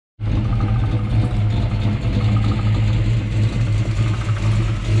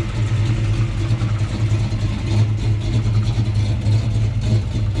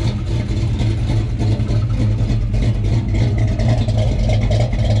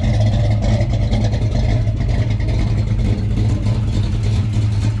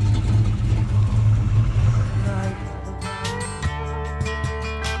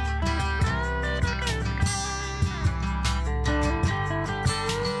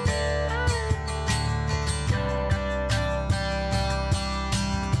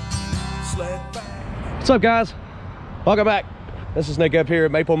What's up, guys? Welcome back. This is Nick up here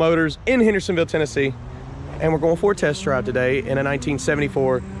at Maple Motors in Hendersonville, Tennessee, and we're going for a test drive today in a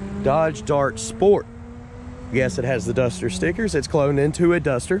 1974 Dodge Dart Sport. Yes, it has the Duster stickers. It's cloned into a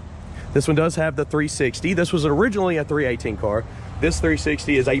Duster. This one does have the 360. This was originally a 318 car. This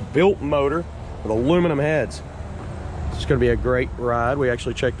 360 is a built motor with aluminum heads. It's going to be a great ride. We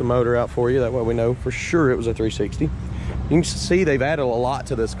actually checked the motor out for you. That way we know for sure it was a 360. You can see they've added a lot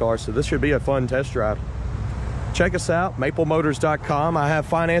to this car, so this should be a fun test drive. Check us out, maplemotors.com. I have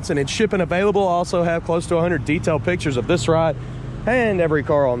financing and shipping available. I also have close to 100 detailed pictures of this ride and every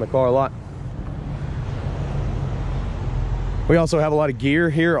car on the car lot. We also have a lot of gear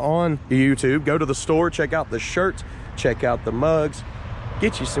here on YouTube. Go to the store, check out the shirts, check out the mugs,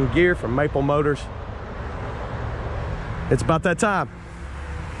 get you some gear from Maple Motors. It's about that time.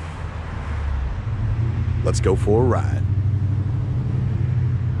 Let's go for a ride.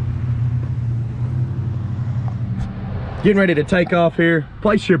 Getting ready to take off here.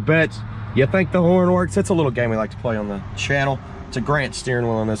 Place your bets. You think the horn works? It's a little game we like to play on the channel. It's a Grant steering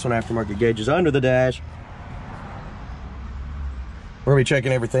wheel on this one. Aftermarket gauges under the dash. We're gonna be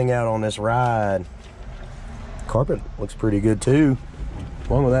checking everything out on this ride. Carpet looks pretty good too,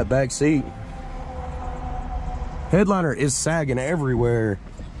 along with that back seat. Headliner is sagging everywhere,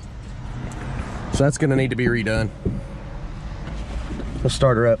 so that's gonna need to be redone. Let's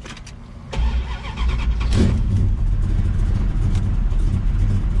start her up.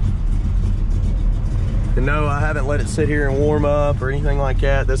 And no, I haven't let it sit here and warm up or anything like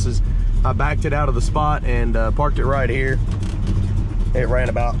that. This is, I backed it out of the spot and parked it right here. It ran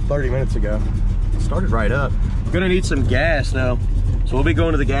about 30 minutes ago. It started right up. Gonna need some gas now. So we'll be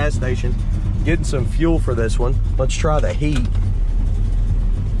going to the gas station, getting some fuel for this one. Let's try the heat.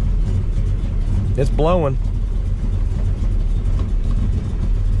 It's blowing.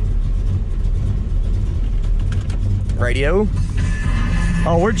 Radio.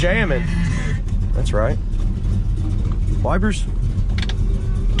 Oh, we're jamming. That's right. Wipers.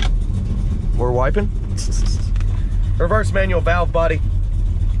 We're wiping. Reverse manual valve body.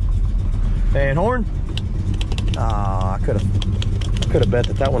 And horn. Ah, I could have bet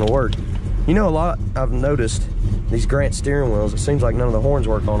that one will work. You know, a lot I've noticed these Grant steering wheels, it seems like none of the horns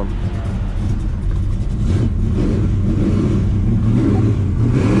work on them.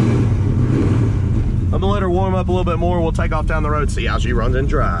 I'm gonna let her warm up a little bit more. We'll take off down the road, see how she runs and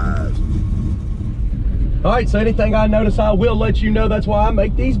drives. All right, so anything I notice, I will let you know. That's why I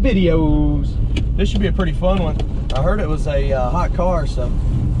make these videos. This should be a pretty fun one. I heard it was a hot car, so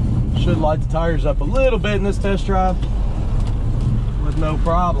should light the tires up a little bit in this test drive with no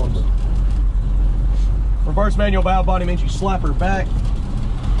problems. Reverse manual valve body means you slap her back.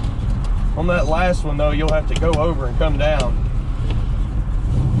 On that last one though, you'll have to go over and come down.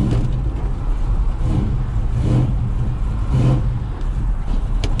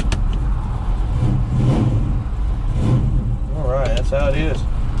 That's how it is.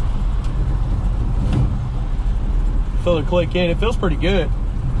 Feel it click in. It feels pretty good.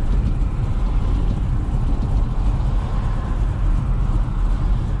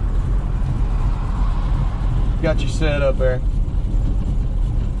 Got you set up there.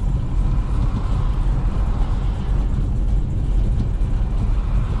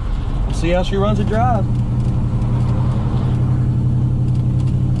 We'll see how she runs a drive.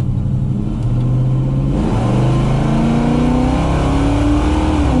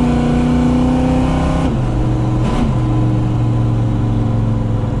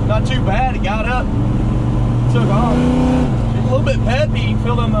 Too bad. It got up, took off. She's a little bit peppy. You can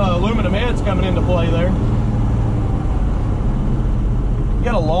feel them aluminum heads coming into play there. You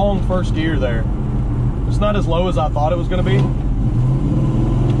got a long first gear there. It's not as low as I thought it was going to be.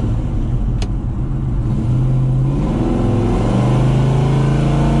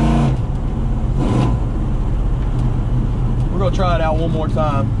 We're going to try it out one more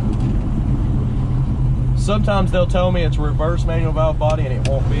time. Sometimes they'll tell me it's reverse manual valve body and it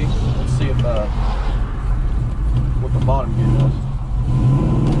won't be. Let's see if what the bottom gear does.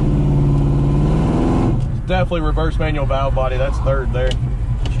 It's definitely reverse manual valve body. That's third there.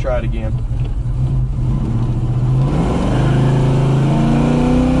 Let's try it again.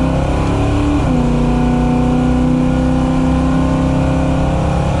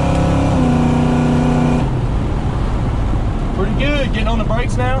 Pretty good. Getting on the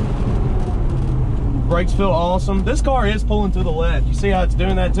brakes now. Brakes feel awesome. This car is pulling to the left. You see how it's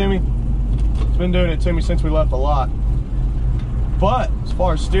doing that to me? It's been doing it to me since we left the lot. But as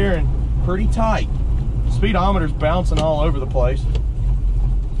far as steering, pretty tight. Speedometer's bouncing all over the place.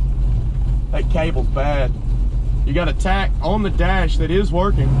 That cable's bad. You got a tach on the dash that is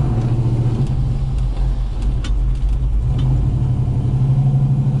working.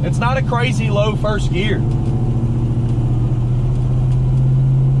 It's not a crazy low first gear.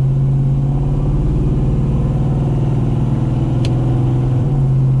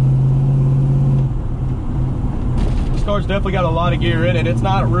 This car's definitely got a lot of gear in it. It's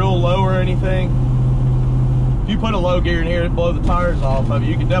not real low or anything. If you put a low gear in here, it'd blow the tires off of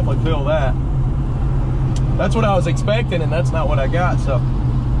you. You can definitely feel that. That's what I was expecting, and that's not what I got, so.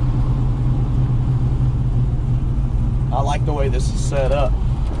 I like the way this is set up.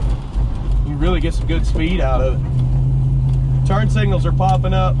 You really get some good speed out of it. Turn signals are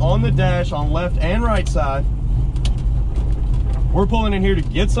popping up on the dash on left and right side. We're pulling in here to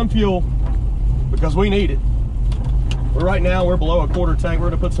get some fuel because we need it. But right now we're below a quarter tank. We're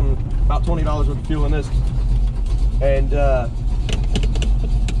gonna put about $20 worth of fuel in this, and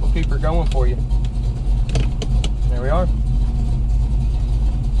we'll keep her going for you. There we are.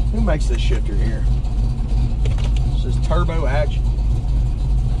 Who makes this shifter here? This is turbo action.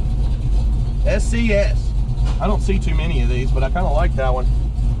 SCS. I don't see too many of these, but I kind of like that one.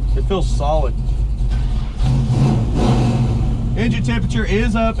 It feels solid. Engine temperature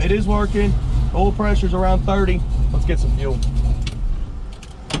is up. It is working. Oil pressure's around 30. Let's get some fuel.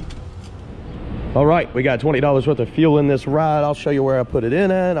 All right, we got $20 worth of fuel in this ride. I'll show you where I put it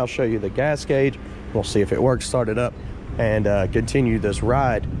in at. I'll show you the gas gauge. We'll see if it works, start it up, and continue this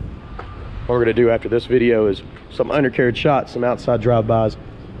ride. What we're gonna do after this video is some undercarriage shots, some outside drive-bys,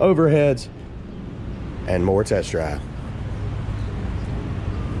 overheads, and more test drive.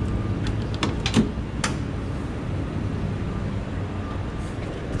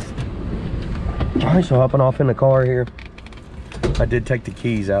 All right, so hopping off in the car here. I did take the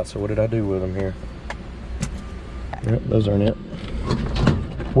keys out, so what did I do with them here? Yep, those aren't it.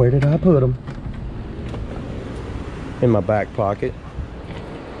 Where did I put them? In my back pocket.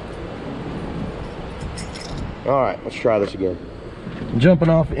 All right, let's try this again. Jumping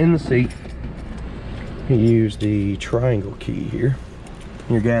off in the seat. You use the triangle key here.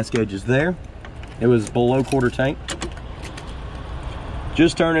 Your gas gauge is there. It was below quarter tank.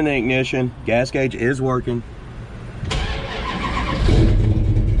 Just turning the ignition. Gas gauge is working.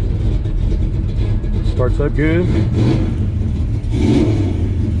 Starts up good.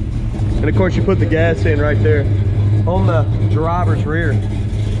 And of course you put the gas in right there on the driver's rear.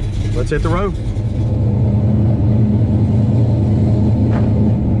 Let's hit the road.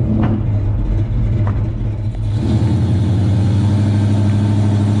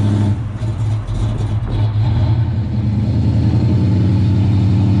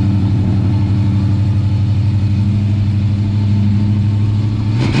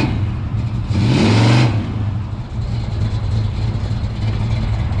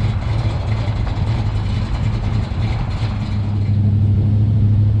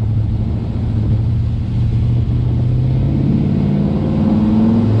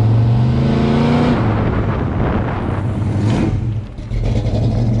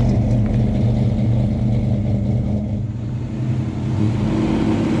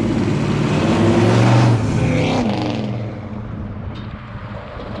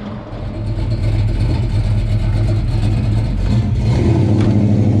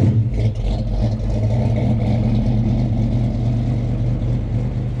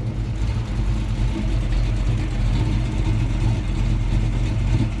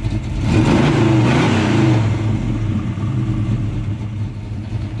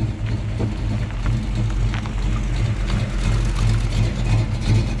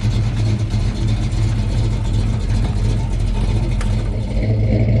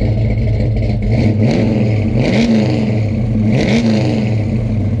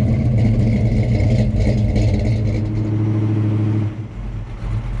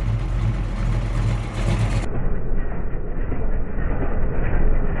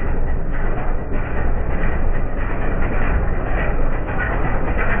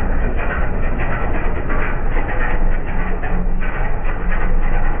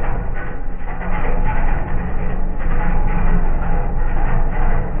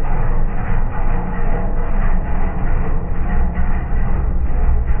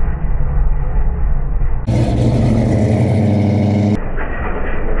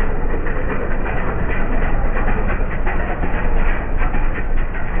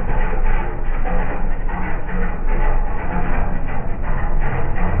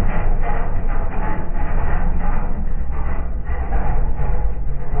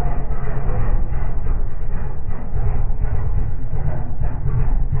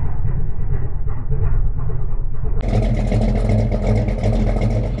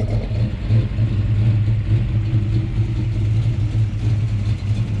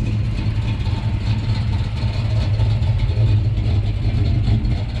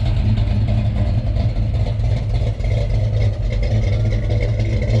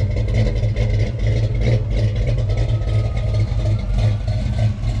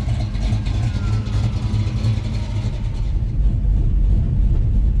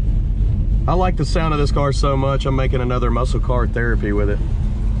 the sound of this car so much, I'm making another muscle car therapy with it.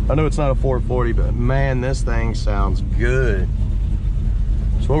 I know it's not a 440, but man, this thing sounds good.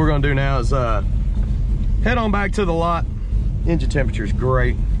 So what we're gonna do now is head on back to the lot. Engine temperature is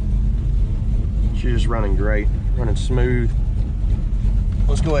great. She's just running great, running smooth.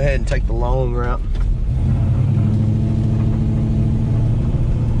 Let's go ahead and take the long route.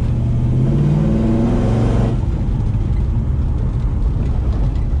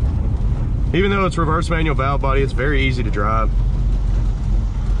 Even though it's reverse manual valve body, it's very easy to drive.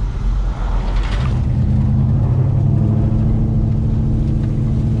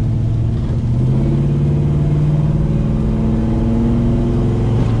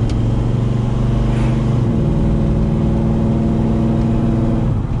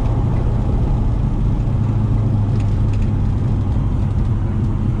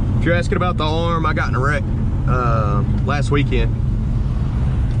 If you're asking about the arm, I got in a wreck last weekend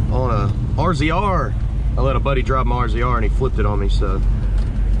on a RZR. I let a buddy drive my RZR and he flipped it on me, so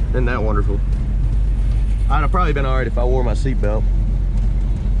isn't that wonderful? I'd have probably been all right if I wore my seatbelt.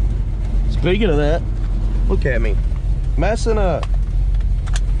 Speaking of that, look at me, messing up.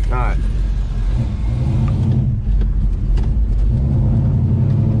 All right.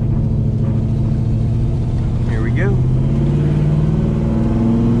 Here we go.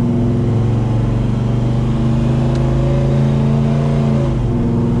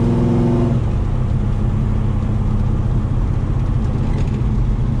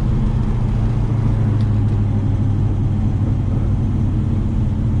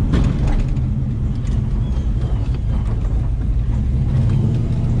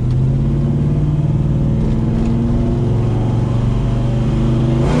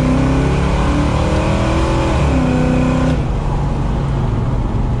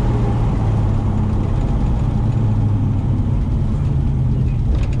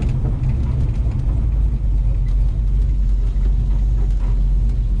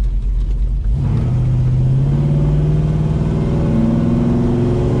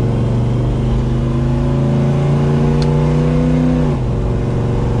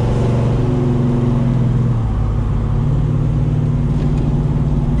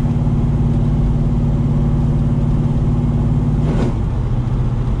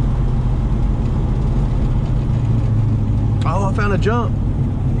 A jump.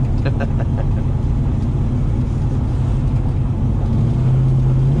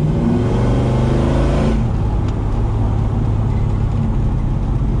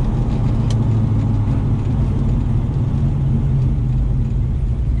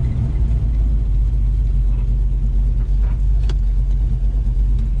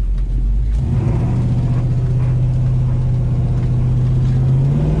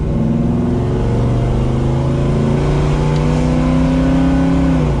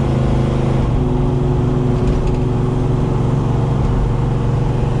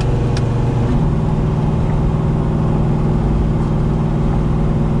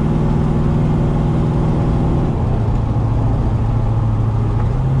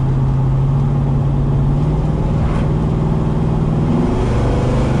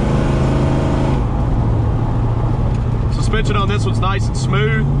 Suspension on this one's nice and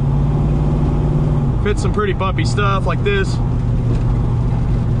smooth. Fits some pretty bumpy stuff like this.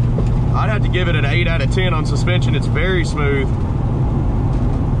 I'd have to give it an 8 out of 10 on suspension. It's very smooth.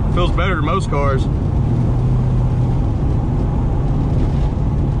 Feels better than most cars.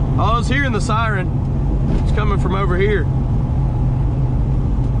 I was hearing the siren. It's coming from over here.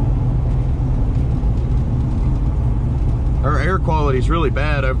 Our air quality is really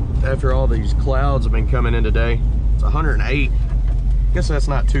bad after all these clouds have been coming in today. It's 108. Guess that's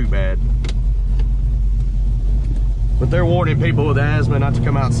not too bad. But they're warning people with asthma not to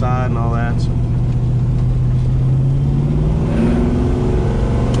come outside and all that. So.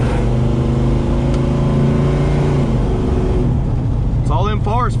 It's all them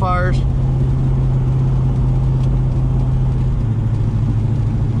forest fires.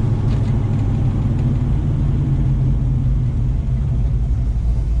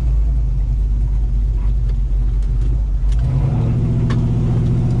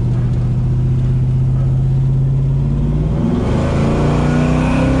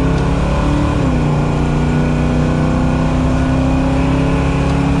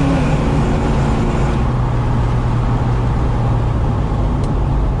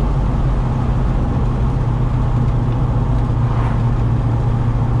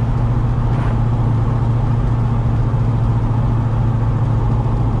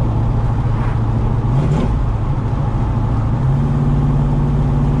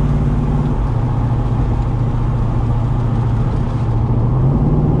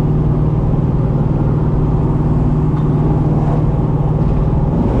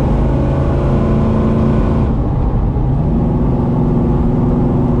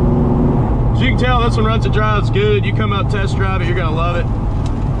 This one runs and drives good. You come up test drive it, you're gonna love it.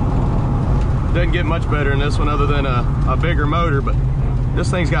 Doesn't get much better than this one other than a bigger motor, but this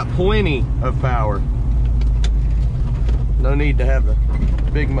thing's got plenty of power. No need to have a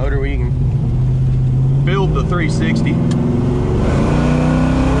big motor where you can build the 360.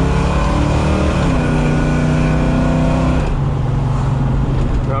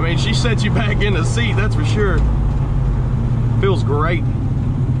 I mean, she sets you back in the seat, that's for sure. Feels great.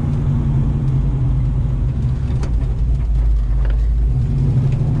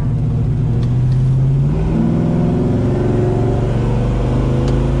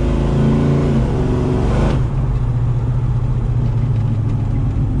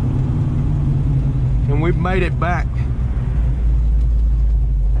 And we've made it back.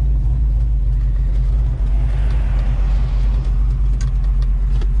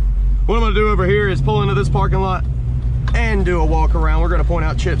 What I'm gonna do over here is pull into this parking lot and do a walk around. We're gonna point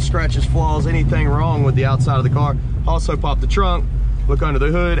out chips, scratches, flaws, anything wrong with the outside of the car. Also pop the trunk, look under the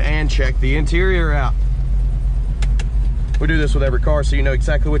hood, and check the interior out. We do this with every car so you know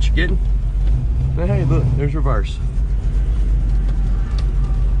exactly what you're getting. And hey, look, there's reverse.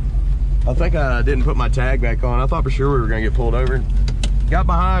 I think I didn't put my tag back on. I thought for sure we were gonna get pulled over. Got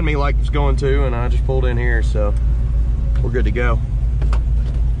behind me like it was going to, and I just pulled in here, so we're good to go.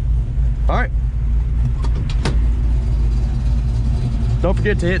 All right. Don't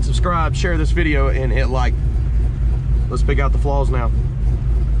forget to hit subscribe, share this video, and hit like. Let's pick out the flaws now.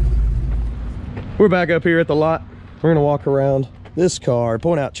 We're back up here at the lot. We're gonna walk around this car,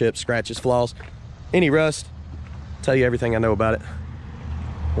 point out chips, scratches, flaws, any rust, tell you everything I know about it.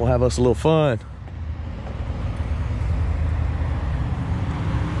 We'll have us a little fun.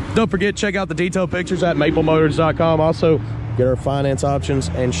 Don't forget, check out the detailed pictures at maplemotors.com. Also, get our finance options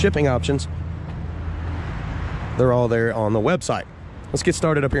and shipping options. They're all there on the website. Let's get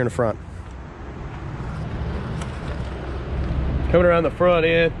started up here in the front. Coming around the front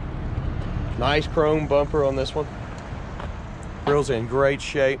end, nice chrome bumper on this one. Grill's in great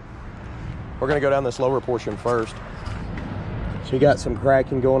shape. We're gonna go down this lower portion first. So you got some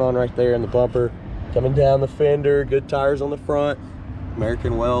cracking going on right there in the bumper. Coming down the fender, good tires on the front.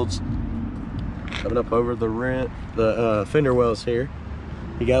 American Welds. Coming up over the fender wells here.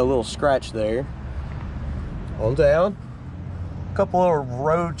 You got a little scratch there. On down. A couple of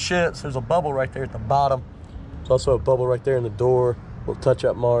road chips. There's a bubble right there at the bottom. There's also a bubble right there in the door. A little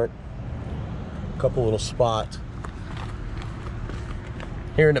touch-up mark. A couple little spots.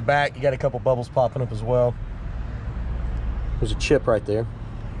 Here in the back, you got a couple bubbles popping up as well. There's a chip right there.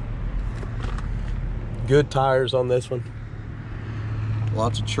 Good tires on this one.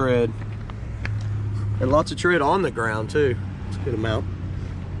 Lots of tread. And lots of tread on the ground too. It's a good amount.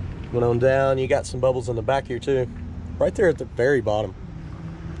 Went on down, you got some bubbles in the back here too. Right there at the very bottom.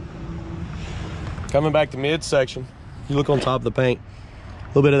 Coming back to midsection, you look on top of the paint, a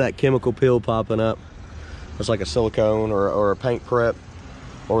little bit of that chemical peel popping up. It's like a silicone or a paint prep,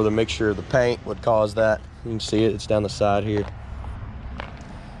 or the mixture of the paint would cause that. You can see it, it's down the side here.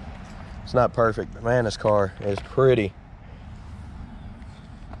 It's not perfect, but man, this car is pretty.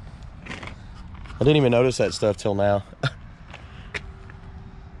 I didn't even notice that stuff till now.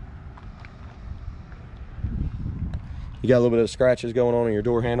 You got a little bit of scratches going on in your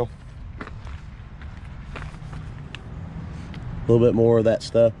door handle. A little bit more of that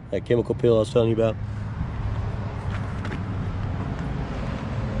stuff, that chemical peel I was telling you about.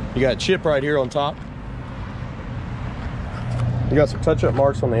 You got a chip right here on top. You got some touch-up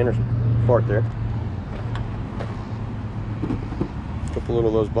marks on the Henderson part there. A couple little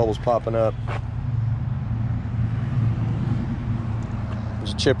of those bubbles popping up.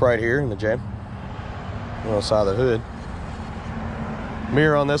 There's a chip right here in the jam, on the side of the hood.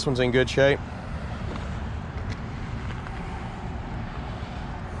 Mirror on this one's in good shape.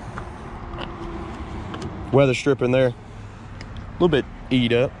 Weather strip in there, a little bit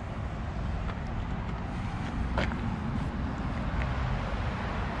eat up.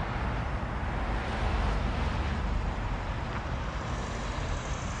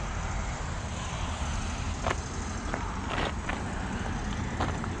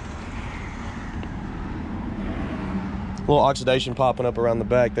 A little oxidation popping up around the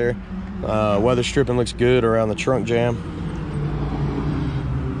back there. Weather stripping looks good around the trunk jam.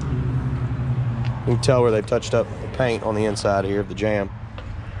 You can tell where they've touched up the paint on the inside here of the jam.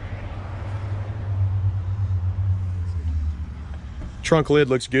 Trunk lid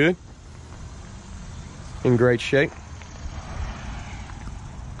looks good. In great shape.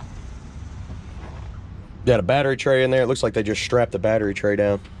 Got a battery tray in there. It looks like they just strapped the battery tray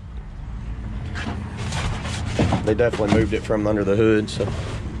down. They definitely moved it from under the hood, so.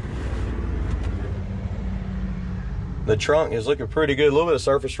 The trunk is looking pretty good. A little bit of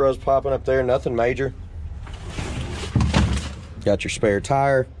surface rust popping up there, nothing major. Got your spare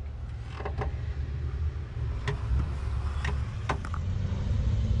tire.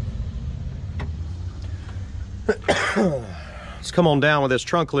 Let's come on down with this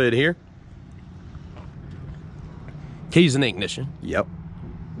trunk lid here. Keys in the ignition. Yep.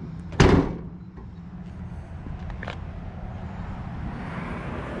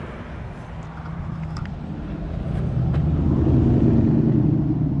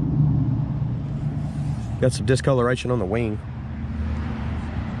 Got some discoloration on the wing.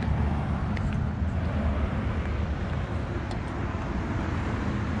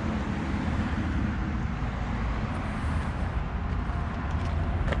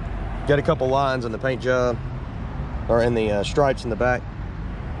 Got a couple lines in the paint job, or in the stripes in the back.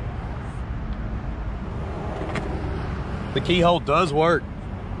 The keyhole does work,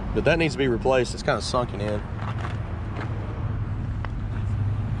 but that needs to be replaced. It's kind of sunken in.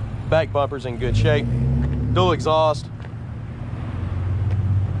 Back bumper's in good shape. Dual exhaust.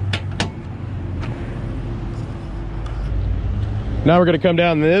 Now we're going to come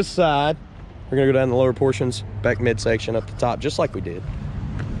down this side. We're going to go down the lower portions, back midsection up the top, just like we did.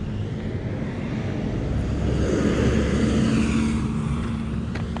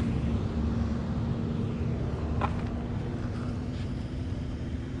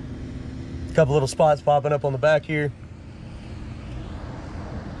 A couple little spots popping up on the back here.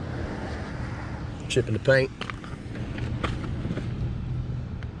 Chipping the paint.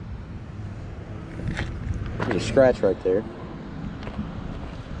 There's a scratch right there.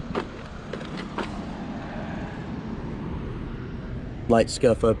 Light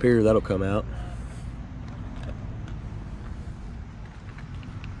scuff up here, that'll come out.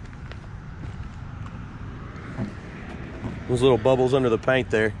 Those little bubbles under the paint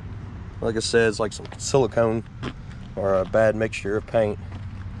there, like I said, it's like some silicone or a bad mixture of paint.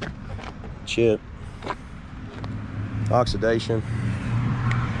 Chip. Oxidation.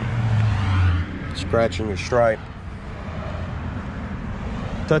 Scratching your stripe.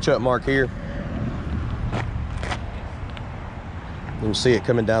 Touch-up mark here. You can see it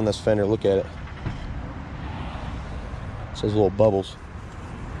coming down this fender. Look at it. It says little bubbles.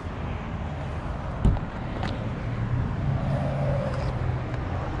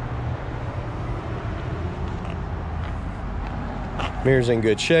 Mirror's in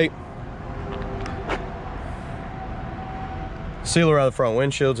good shape. Sealer out of the front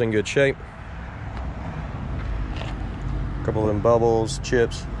windshield's in good shape. A couple of them bubbles,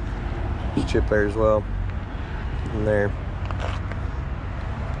 chips. There's chip there as well. In there.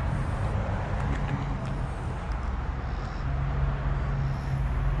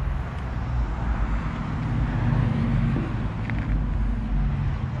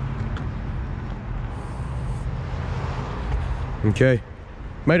 Okay,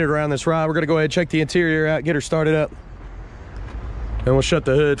 made it around this ride. We're gonna go ahead and check the interior out, get her started up. And we'll shut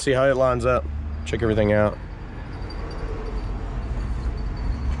the hood, see how it lines up, check everything out.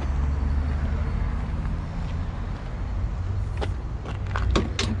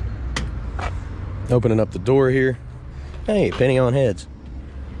 Opening up the door here. Hey, penny on heads.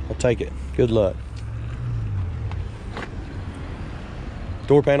 I'll take it, good luck.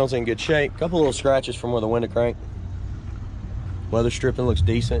 Door panel's in good shape. Couple little scratches from where the window crank. Weather stripping looks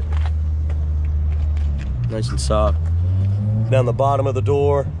decent. Nice and soft. Down the bottom of the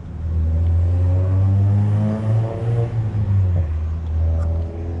door.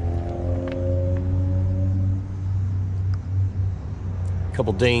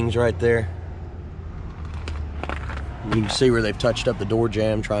 Couple dings right there. You can see where they've touched up the door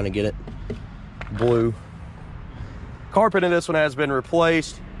jamb, trying to get it blue. Carpet in this one has been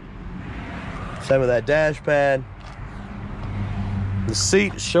replaced. Same with that dash pad. The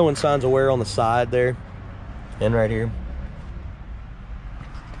seat is showing signs of wear on the side there and right here.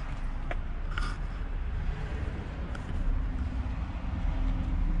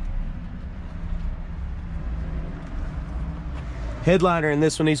 Headliner in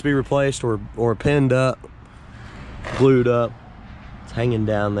this one needs to be replaced or pinned up, glued up. It's hanging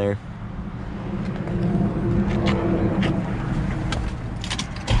down there.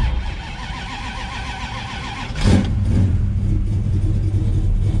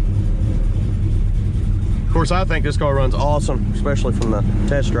 Of course, I think this car runs awesome, especially from the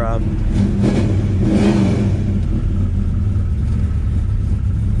test drive.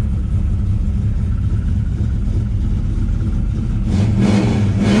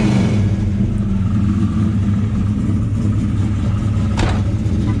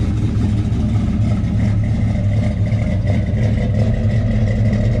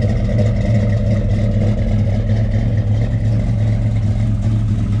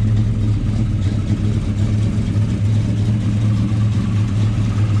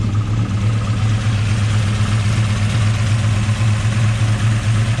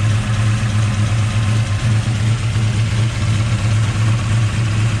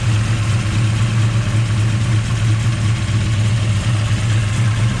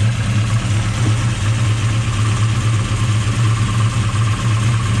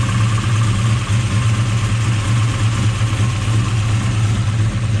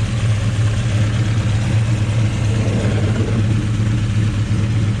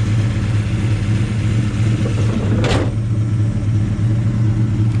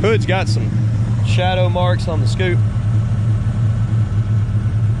 Hood's got some shadow marks on the scoop.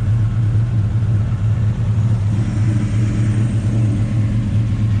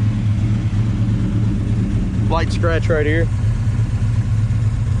 Light scratch right here.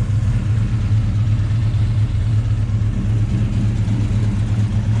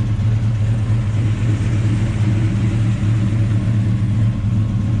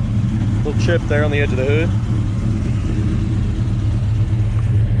 Little chip there on the edge of the hood.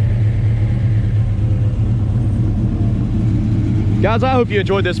 Guys, I hope you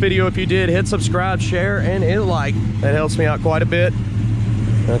enjoyed this video. If you did, hit subscribe, share, and hit like. That helps me out quite a bit.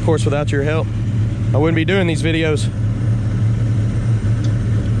 And of course, without your help, I wouldn't be doing these videos.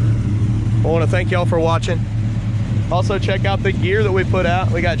 I want to thank y'all for watching. Also, check out the gear that we put out.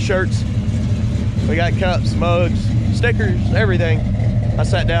 We got shirts, we got cups, mugs, stickers, everything. I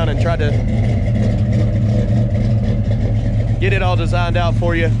sat down and tried to get it all designed out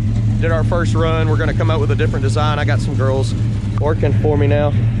for you. Did our first run. We're going to come out with a different design. I got some girls working for me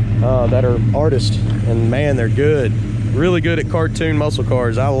now that are artists, and man, they're good. Really good at cartoon muscle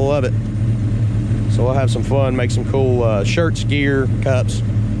cars. I love it. So we'll have some fun, make some cool shirts, gear, cups.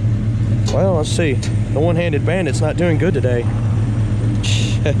 Well, let's see. The one-handed bandit's not doing good today.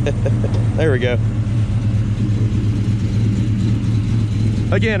 There we go.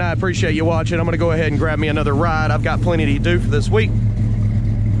 Again, I appreciate you watching. I'm going to go ahead and grab me another ride. I've got plenty to do for this week.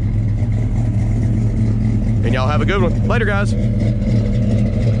 And y'all have a good one. Later, guys.